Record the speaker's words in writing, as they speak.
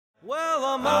Well,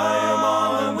 I'm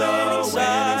on the winning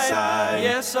side.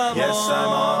 Yes, I'm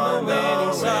on the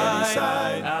winning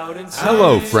side.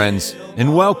 Hello, friends,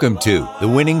 and welcome to the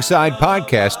Winning Side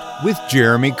Podcast with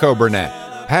Jeremy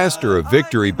Coburnett, pastor of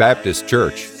Victory Baptist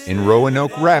Church in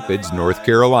Roanoke Rapids, North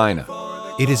Carolina.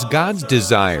 It is God's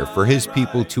desire for His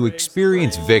people to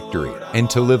experience victory and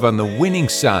to live on the winning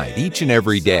side each and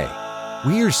every day.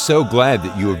 We are so glad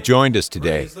that you have joined us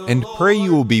today and pray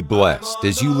you will be blessed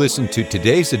as you listen to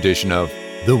today's edition of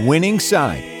The Winning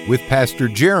Side with Pastor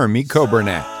Jeremy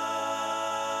Coburnett.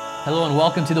 Hello and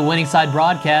welcome to the Winning Side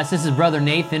broadcast. This is Brother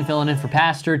Nathan filling in for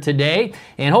Pastor today,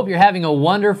 and hope you're having a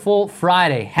wonderful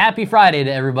Friday. Happy Friday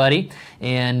to everybody.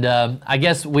 And I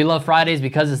guess we love Fridays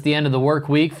because it's the end of the work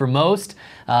week for most,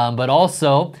 but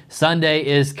also Sunday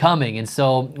is coming, and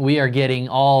so we are getting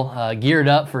all geared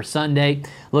up for Sunday.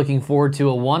 Looking forward to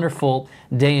a wonderful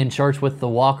day in church with the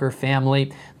Walker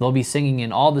family. They'll be singing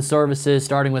in all the services,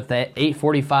 starting with the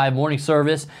 8:45 morning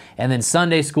service, and then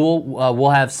Sunday school we'll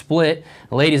have split.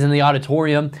 The ladies in the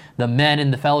auditorium, the men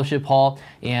in the fellowship hall,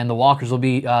 and the Walkers will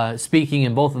be speaking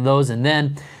in both of those, and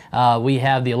then we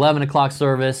have the 11 o'clock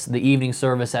service, the evening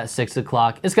service at 6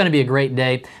 o'clock. It's going to be a great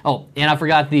day. Oh, and I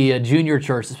forgot the junior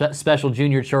church, special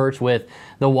junior church with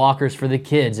the Walkers for the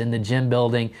kids in the gym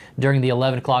building during the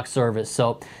 11 o'clock service.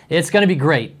 So it's going to be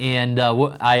great, and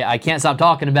I can't stop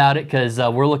talking about it because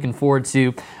we're looking forward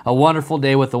to a wonderful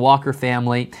day with the Walker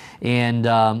family, and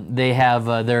they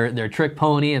have their trick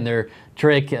pony and their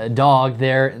trick dog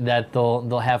there that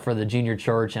they'll have for the junior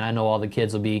church, and I know all the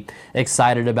kids will be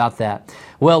excited about that.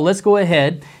 Well, let's go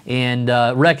ahead and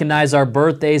recognize our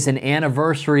birthdays and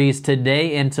anniversaries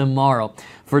today and tomorrow.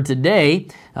 For today,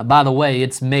 by the way,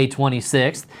 it's May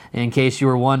 26th, in case you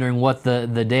were wondering what the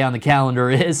day on the calendar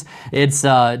is. It's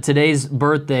today's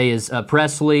birthday is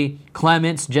Presley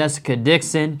Clements, Jessica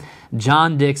Dixon,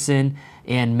 John Dixon,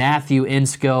 and Matthew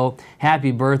Insco.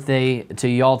 Happy birthday to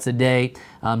y'all today.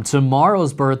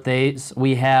 Tomorrow's birthdays,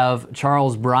 we have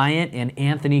Charles Bryant and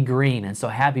Anthony Green, and so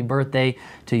happy birthday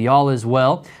to y'all as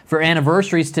well. For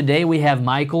anniversaries today, we have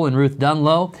Michael and Ruth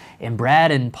Dunlow and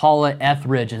Brad and Paula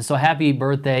Etheridge, and so happy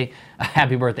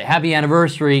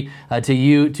anniversary to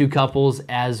you two couples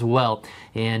as well,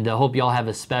 and I hope y'all have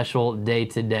a special day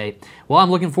today. Well, I'm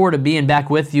looking forward to being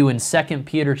back with you in 2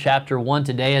 Peter chapter 1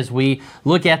 today as we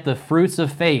look at the fruits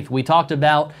of faith. We talked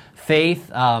about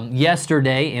faith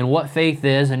yesterday and what faith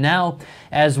is, and now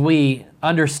as we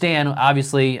understand,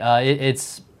 obviously I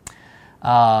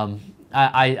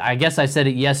guess I said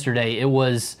it yesterday, it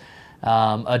was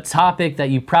a topic that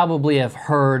you probably have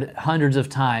heard hundreds of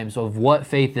times of what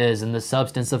faith is and the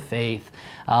substance of faith,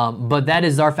 but that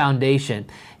is our foundation,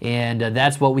 and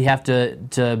that's what we have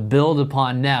to build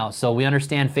upon now. So we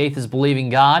understand faith is believing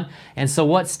God, and so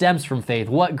what stems from faith?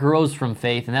 What grows from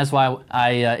faith? And that's why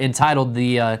I entitled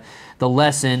the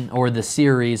lesson or the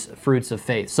series Fruits of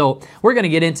Faith. So we're going to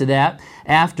get into that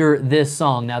after this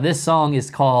song. Now this song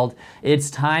is called It's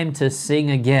Time to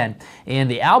Sing Again, and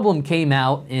the album came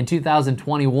out in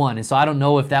 2021, and so I don't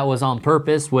know if that was on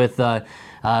purpose with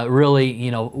really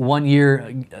 1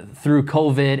 year through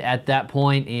COVID at that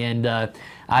point, and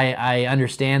I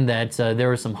understand that there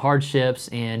were some hardships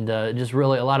and just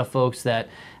really a lot of folks that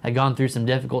had gone through some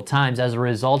difficult times as a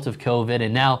result of COVID,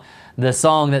 and now the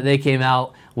song that they came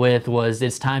out with was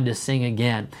It's Time to Sing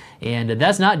Again. And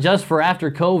that's not just for after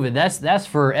COVID, that's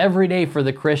for every day for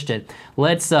the Christian.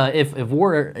 Let's, if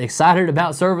we're excited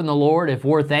about serving the Lord, if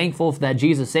we're thankful that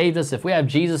Jesus saved us, if we have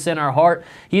Jesus in our heart,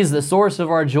 He's the source of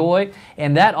our joy,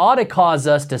 and that ought to cause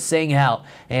us to sing out.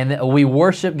 And we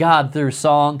worship God through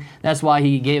song. That's why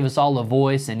He gave us all a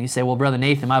voice. And you say, well, Brother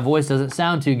Nathan, my voice doesn't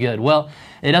sound too good. Well,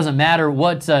 it doesn't matter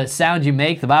what sound you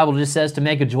make. The Bible just says to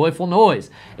make a joyful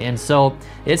noise. And so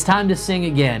it's time to sing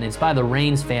again. It's by the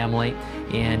Rains family,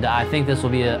 and I think this will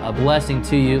be a blessing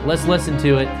to you. Let's listen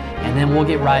to it, and then we'll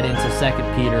get right into 2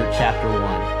 Peter chapter 1.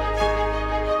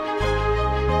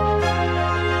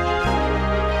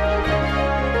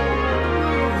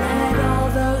 Let all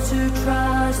those who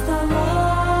trust the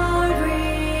Lord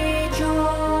rejoice.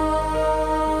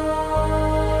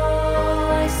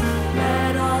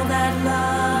 Let all that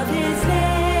love His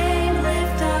name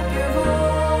lift up your voice.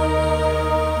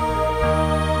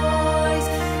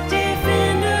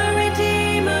 Defender,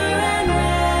 Redeemer, and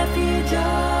refuge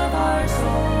of our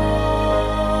souls.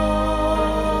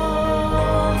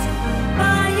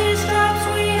 By His stripes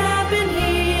we have been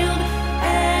healed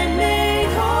and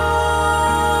made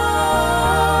whole.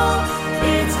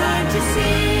 It's time to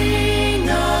sing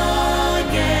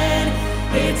again.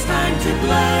 It's time to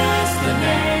bless the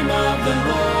name of the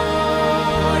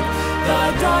Lord. The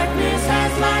darkness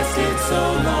has lasted so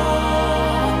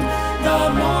long. The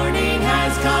morning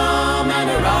has come and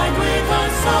arrived with a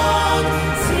song.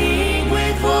 Sing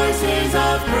with voices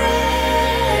of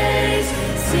praise.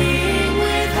 Sing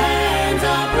with hands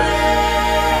of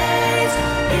praise.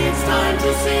 It's time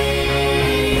to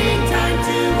sing, time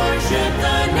to worship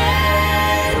the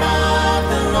name of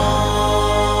the Lord.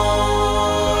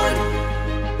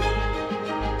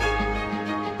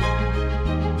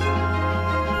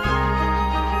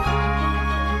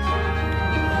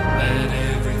 Let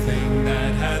everything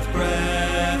that hath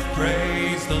breath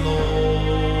praise the Lord.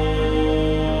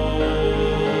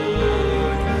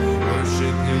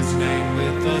 Worship his name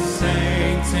with the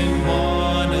saints in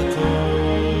one accord.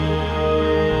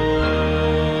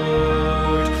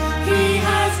 He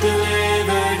has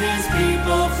delivered his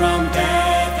people from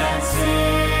death and sin.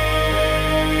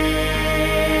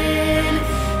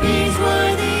 He's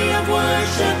worthy of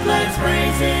worship, let's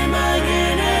praise him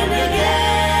again and again.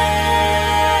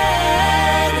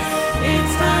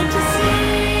 It's time to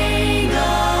sing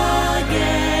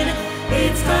again.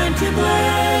 It's time to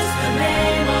bless the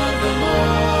name of the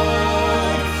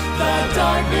Lord. The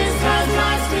darkness has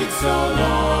lasted so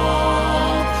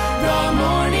long. The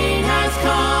morning has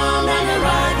come and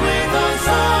arrived with a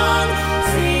song.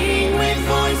 Sing with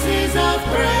voices of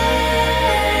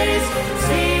praise.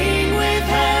 Sing with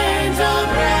hands of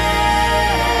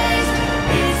praise.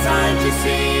 It's time to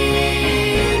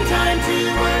sing, time to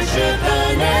worship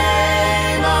the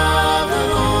name of the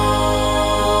Lord.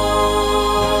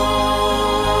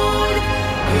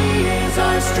 He is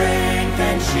our strength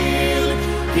and shield.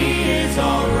 He is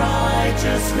our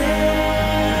righteousness.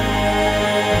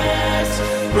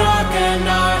 Rock and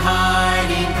our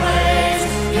hiding place.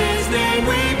 His name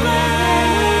we bless.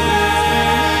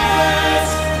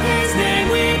 His name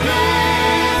we bless.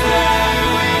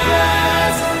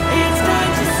 It's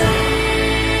time to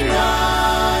sing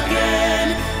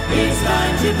again. It's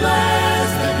time to bless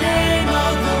the name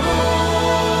of the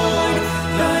Lord.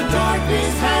 The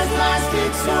darkness has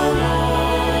lasted so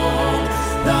long.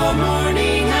 The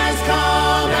morning has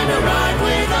come and arrived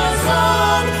with a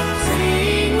song.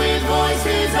 Sing with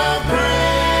voices of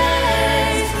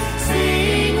praise.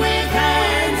 Sing with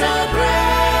hands of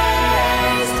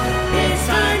praise. It's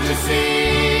time to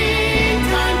sing,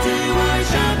 time to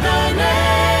worship the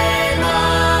name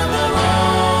of the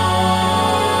Lord.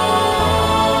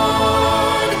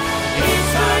 It's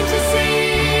time to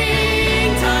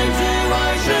sing, time to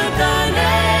worship the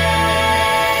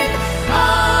name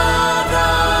of the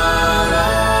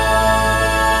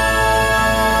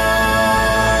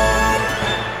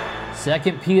Lord.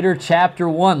 2 Peter chapter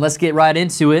 1. Let's get right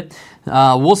into it.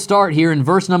 We'll start here in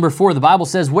verse number 4. The Bible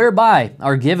says, "Whereby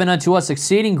are given unto us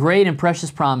exceeding great and precious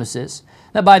promises,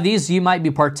 that by these you might be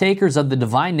partakers of the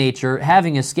divine nature,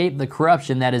 having escaped the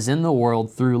corruption that is in the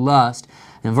world through lust."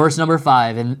 And verse number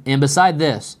 5, and beside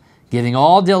this, giving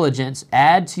all diligence,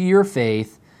 add to your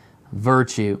faith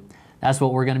virtue. That's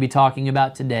what we're going to be talking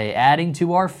about today, adding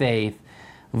to our faith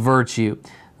virtue.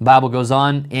 The Bible goes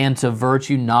on, and to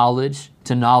virtue knowledge,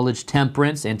 to knowledge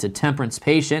temperance, and to temperance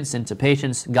patience, and to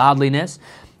patience godliness,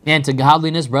 and to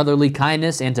godliness brotherly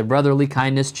kindness, and to brotherly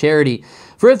kindness charity.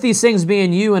 For if these things be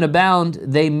in you and abound,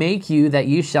 they make you that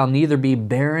you shall neither be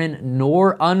barren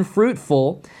nor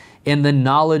unfruitful in the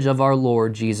knowledge of our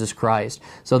Lord Jesus Christ.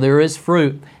 So there is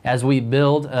fruit as we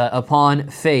build upon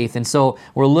faith. And so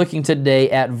we're looking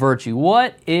today at virtue.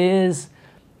 What is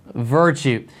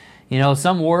virtue? You know,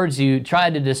 some words you try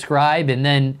to describe and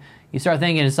then you start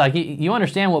thinking, it's like, you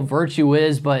understand what virtue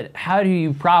is, but how do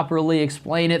you properly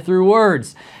explain it through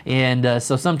words? And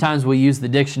so sometimes we use the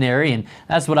dictionary, and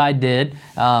that's what I did.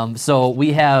 So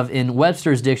we have in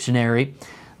Webster's dictionary,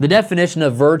 the definition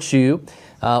of virtue,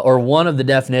 or one of the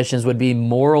definitions would be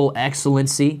moral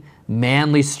excellency,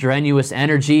 manly strenuous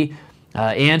energy,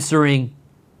 answering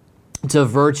to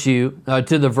virtue,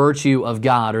 to the virtue of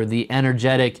God, or the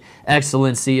energetic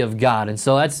excellency of God. And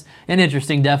so that's an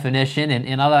interesting definition,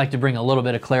 and I'd like to bring a little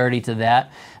bit of clarity to that.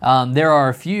 There are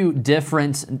a few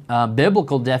different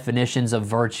biblical definitions of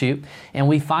virtue, and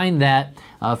we find that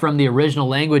from the original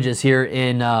languages here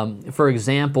in, for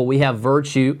example, we have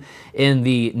virtue in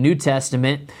the New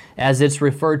Testament as it's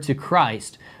referred to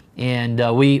Christ. And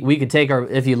we could take our,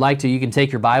 if you'd like to, you can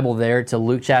take your Bible there to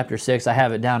Luke chapter 6. I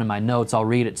have it down in my notes. I'll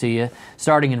read it to you.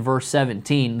 Starting in verse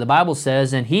 17, the Bible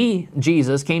says, "And he,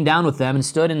 Jesus, came down with them and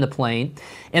stood in the plain,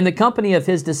 in the company of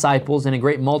his disciples and a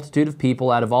great multitude of people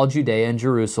out of all Judea and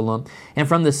Jerusalem, and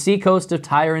from the seacoast of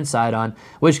Tyre and Sidon,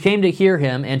 which came to hear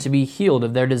him and to be healed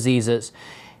of their diseases.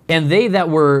 And they that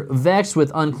were vexed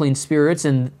with unclean spirits,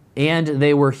 and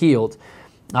they were healed.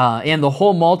 And the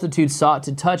whole multitude sought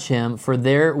to touch him, for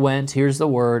there went," here's the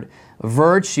word,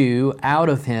 "virtue out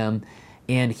of him,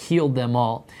 and healed them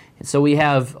all. And so we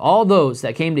have all those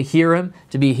that came to hear him,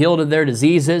 to be healed of their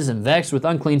diseases and vexed with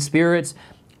unclean spirits.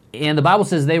 And the Bible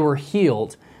says they were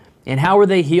healed. And how were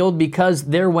they healed? Because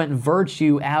there went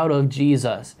virtue out of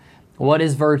Jesus. What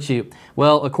is virtue?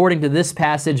 Well, according to this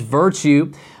passage,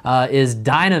 virtue is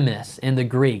dynamis in the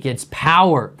Greek. It's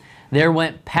power. There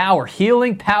went power,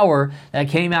 healing power that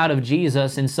came out of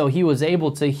Jesus, and so he was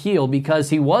able to heal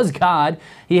because he was God.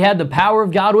 He had the power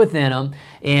of God within him,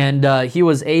 and he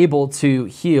was able to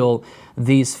heal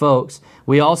these folks.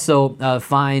 We also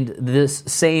find this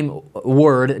same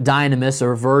word, dynamis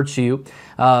or virtue,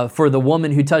 for the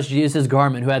woman who touched Jesus'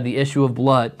 garment, who had the issue of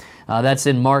blood. That's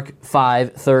in Mark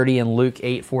 5:30 and Luke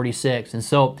 8:46. And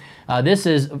so this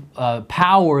is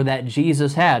power that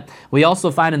Jesus had. We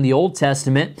also find in the Old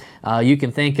Testament, you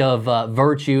can think of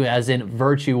virtue as in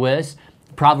virtuous.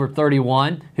 Proverb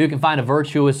 31, who can find a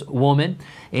virtuous woman?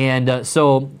 And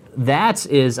so that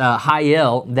is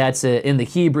Hayel, that's in the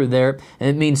Hebrew there. And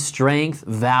it means strength,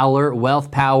 valor,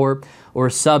 wealth, power, or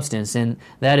substance. And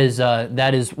that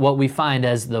is what we find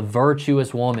as the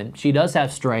virtuous woman. She does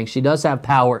have strength, she does have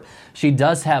power, she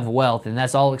does have wealth, and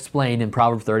that's all explained in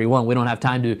Proverb 31. We don't have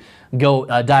time to go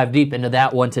dive deep into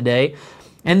that one today.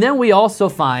 And then we also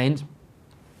find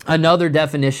another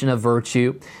definition of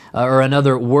virtue, or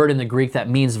another word in the Greek that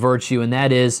means virtue, and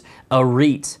that is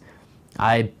arete.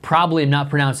 I probably am not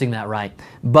pronouncing that right,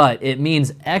 but it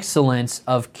means excellence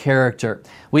of character.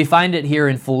 We find it here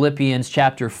in Philippians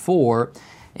chapter 4,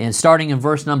 and starting in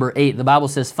verse number 8, the Bible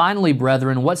says, "Finally,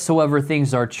 brethren, whatsoever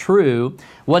things are true,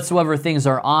 whatsoever things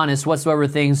are honest, whatsoever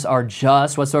things are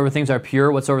just, whatsoever things are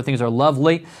pure, whatsoever things are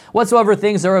lovely, whatsoever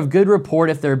things are of good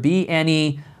report, if there be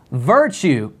any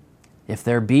virtue, if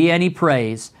there be any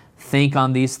praise, think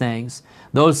on these things.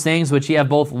 Those things which ye have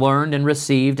both learned and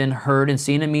received and heard and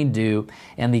seen in me do,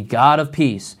 and the God of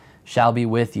peace shall be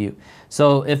with you."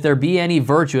 So if there be any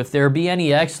virtue, if there be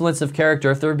any excellence of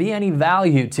character, if there be any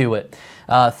value to it,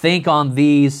 think on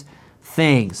these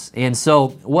things. And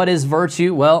so what is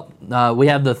virtue? Well, we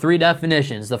have the three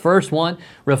definitions. The first one,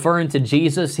 referring to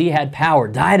Jesus, he had power,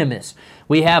 dynamis.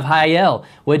 We have Hayel,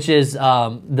 which is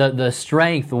the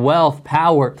strength, wealth,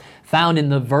 power found in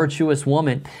the virtuous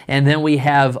woman. And then we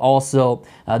have also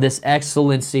this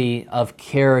excellency of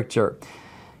character.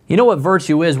 You know what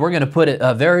virtue is? We're going to put it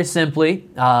very simply.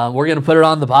 We're going to put it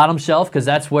on the bottom shelf because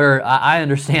that's where I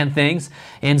understand things.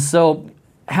 And so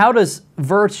how does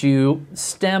virtue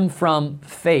stem from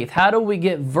faith? How do we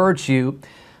get virtue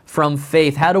from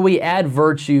faith? How do we add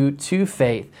virtue to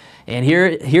faith? And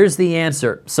here's the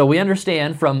answer. So we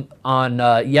understand from on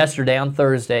yesterday, on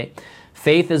Thursday,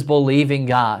 faith is believing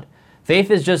God.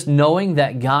 Faith is just knowing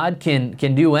that God can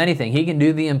do anything. He can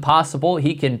do the impossible.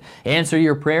 He can answer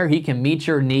your prayer. He can meet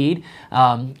your need.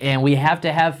 And we have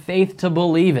to have faith to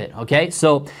believe it, okay?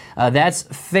 So that's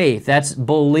faith. That's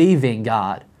believing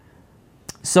God.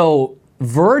 So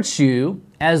virtue,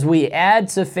 as we add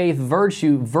to faith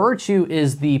virtue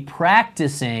is the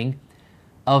practicing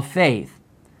of faith.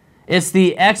 It's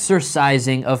the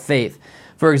exercising of faith.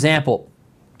 For example,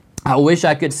 I wish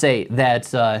I could say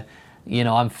that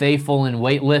I'm faithful in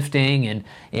weightlifting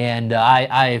and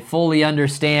I fully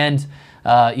understand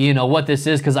what this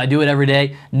is because I do it every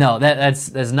day. No, that's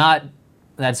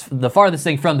the farthest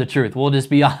thing from the truth. We'll just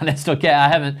be honest, okay? I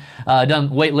haven't done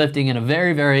weightlifting in a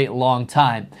very, very long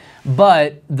time.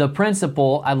 But the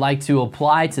principle I'd like to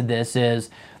apply to this is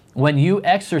when you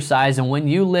exercise and when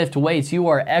you lift weights, you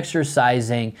are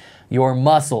exercising your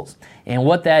muscles. And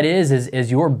what that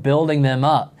is you're building them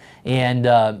up.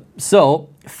 And so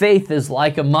faith is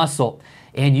like a muscle.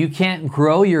 And you can't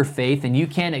grow your faith and you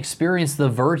can't experience the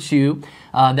virtue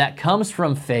that comes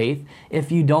from faith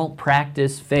if you don't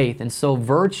practice faith. And so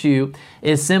virtue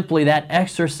is simply that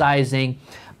exercising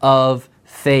of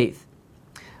faith.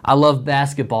 I love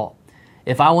basketball.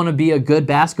 If I want to be a good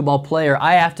basketball player,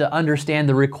 I have to understand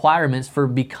the requirements for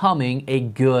becoming a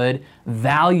good,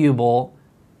 valuable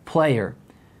player.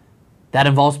 That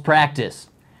involves practice.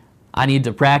 I need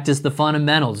to practice the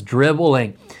fundamentals,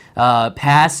 dribbling,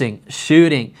 passing,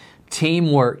 shooting,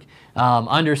 teamwork,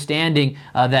 understanding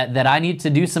that I need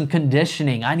to do some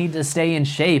conditioning. I need to stay in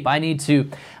shape. I need to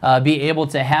be able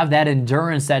to have that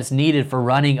endurance that's needed for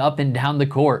running up and down the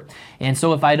court. And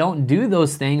so if I don't do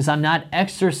those things, I'm not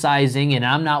exercising and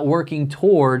I'm not working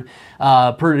toward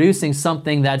producing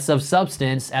something that's of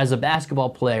substance as a basketball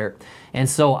player. And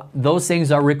so those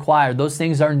things are required. Those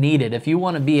things are needed. If you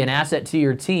want to be an asset to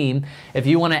your team, if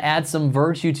you want to add some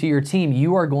virtue to your team,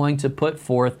 you are going to put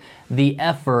forth the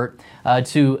effort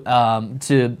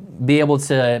to be able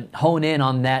to hone in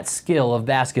on that skill of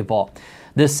basketball.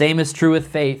 The same is true with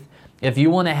faith. If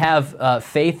you want to have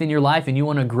faith in your life and you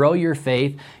want to grow your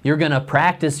faith, you're going to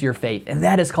practice your faith, and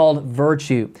that is called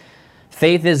virtue.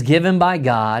 Faith is given by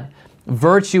God.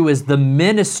 Virtue is the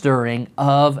ministering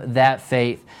of that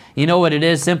faith. You know what it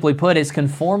is? Simply put, it's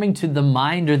conforming to the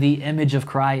mind or the image of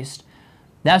Christ.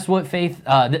 That's what faith.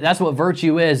 That's what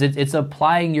virtue is. It's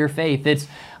applying your faith. It's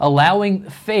allowing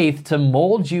faith to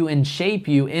mold you and shape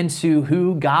you into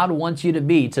who God wants you to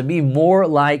be more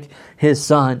like His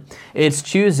Son. It's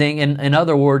choosing, in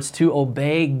other words, to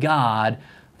obey God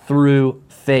through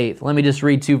faith. Let me just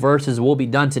read 2 verses. We'll be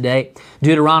done today.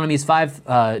 Deuteronomy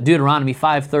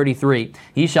 5:33.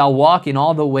 Ye shall walk in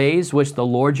all the ways which the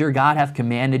Lord your God hath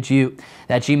commanded you,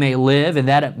 that ye may live, and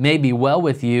that it may be well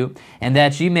with you, and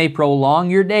that ye may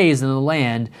prolong your days in the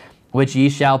land which ye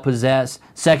shall possess.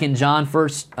 2 John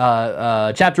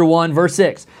chapter 1, verse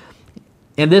 6.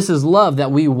 And this is love,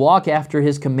 that we walk after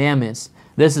His commandments.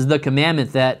 This is the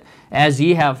commandment, that as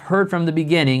ye have heard from the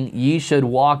beginning, ye should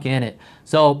walk in it.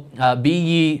 So be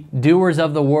ye doers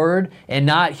of the word and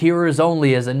not hearers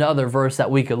only is another verse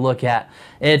that we could look at.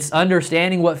 It's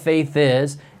understanding what faith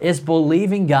is. It's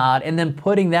believing God and then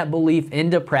putting that belief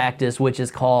into practice, which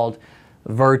is called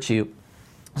virtue.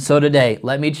 So today,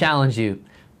 let me challenge you.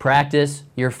 Practice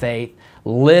your faith.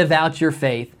 Live out your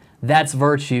faith. That's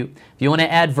virtue. If you want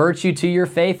to add virtue to your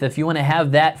faith, if you want to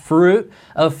have that fruit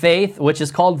of faith, which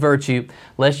is called virtue,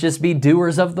 let's just be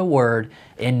doers of the word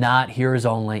and not hearers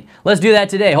only. Let's do that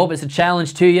today. Hope it's a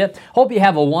challenge to you. Hope you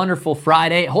have a wonderful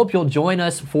Friday. Hope you'll join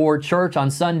us for church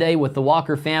on Sunday with the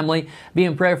Walker family. Be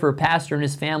in prayer for a pastor and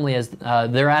his family as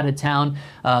they're out of town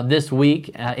this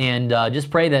week. And just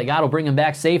pray that God will bring them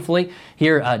back safely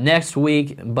here next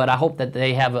week. But I hope that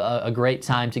they have a great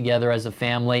time together as a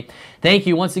family. Thank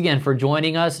you once again for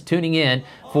joining us, tuning in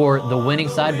for the Winning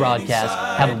Side broadcast.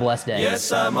 Have a blessed day.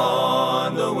 Yes, I'm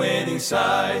on the winning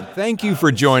side. Thank you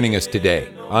for joining us today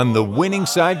on the Winning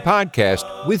Side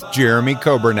podcast with Jeremy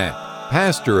Coburnett,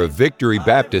 pastor of Victory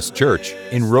Baptist Church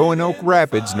in Roanoke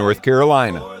Rapids, North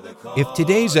Carolina. If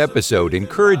today's episode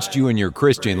encouraged you in your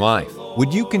Christian life,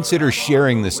 would you consider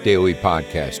sharing this daily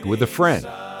podcast with a friend,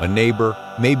 a neighbor,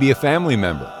 maybe a family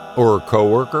member, or a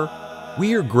coworker?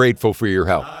 We are grateful for your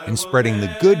help in spreading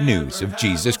the good news of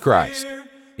Jesus Christ.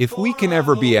 If we can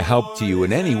ever be a help to you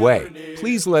in any way,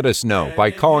 please let us know by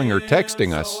calling or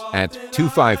texting us at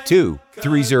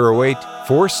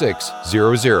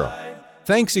 252-308-4600.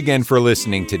 Thanks again for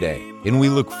listening today, and we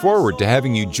look forward to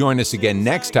having you join us again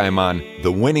next time on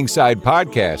the Winning Side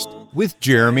podcast with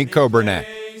Jeremy Coburnett.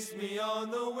 Place me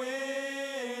on the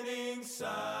winning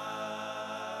side.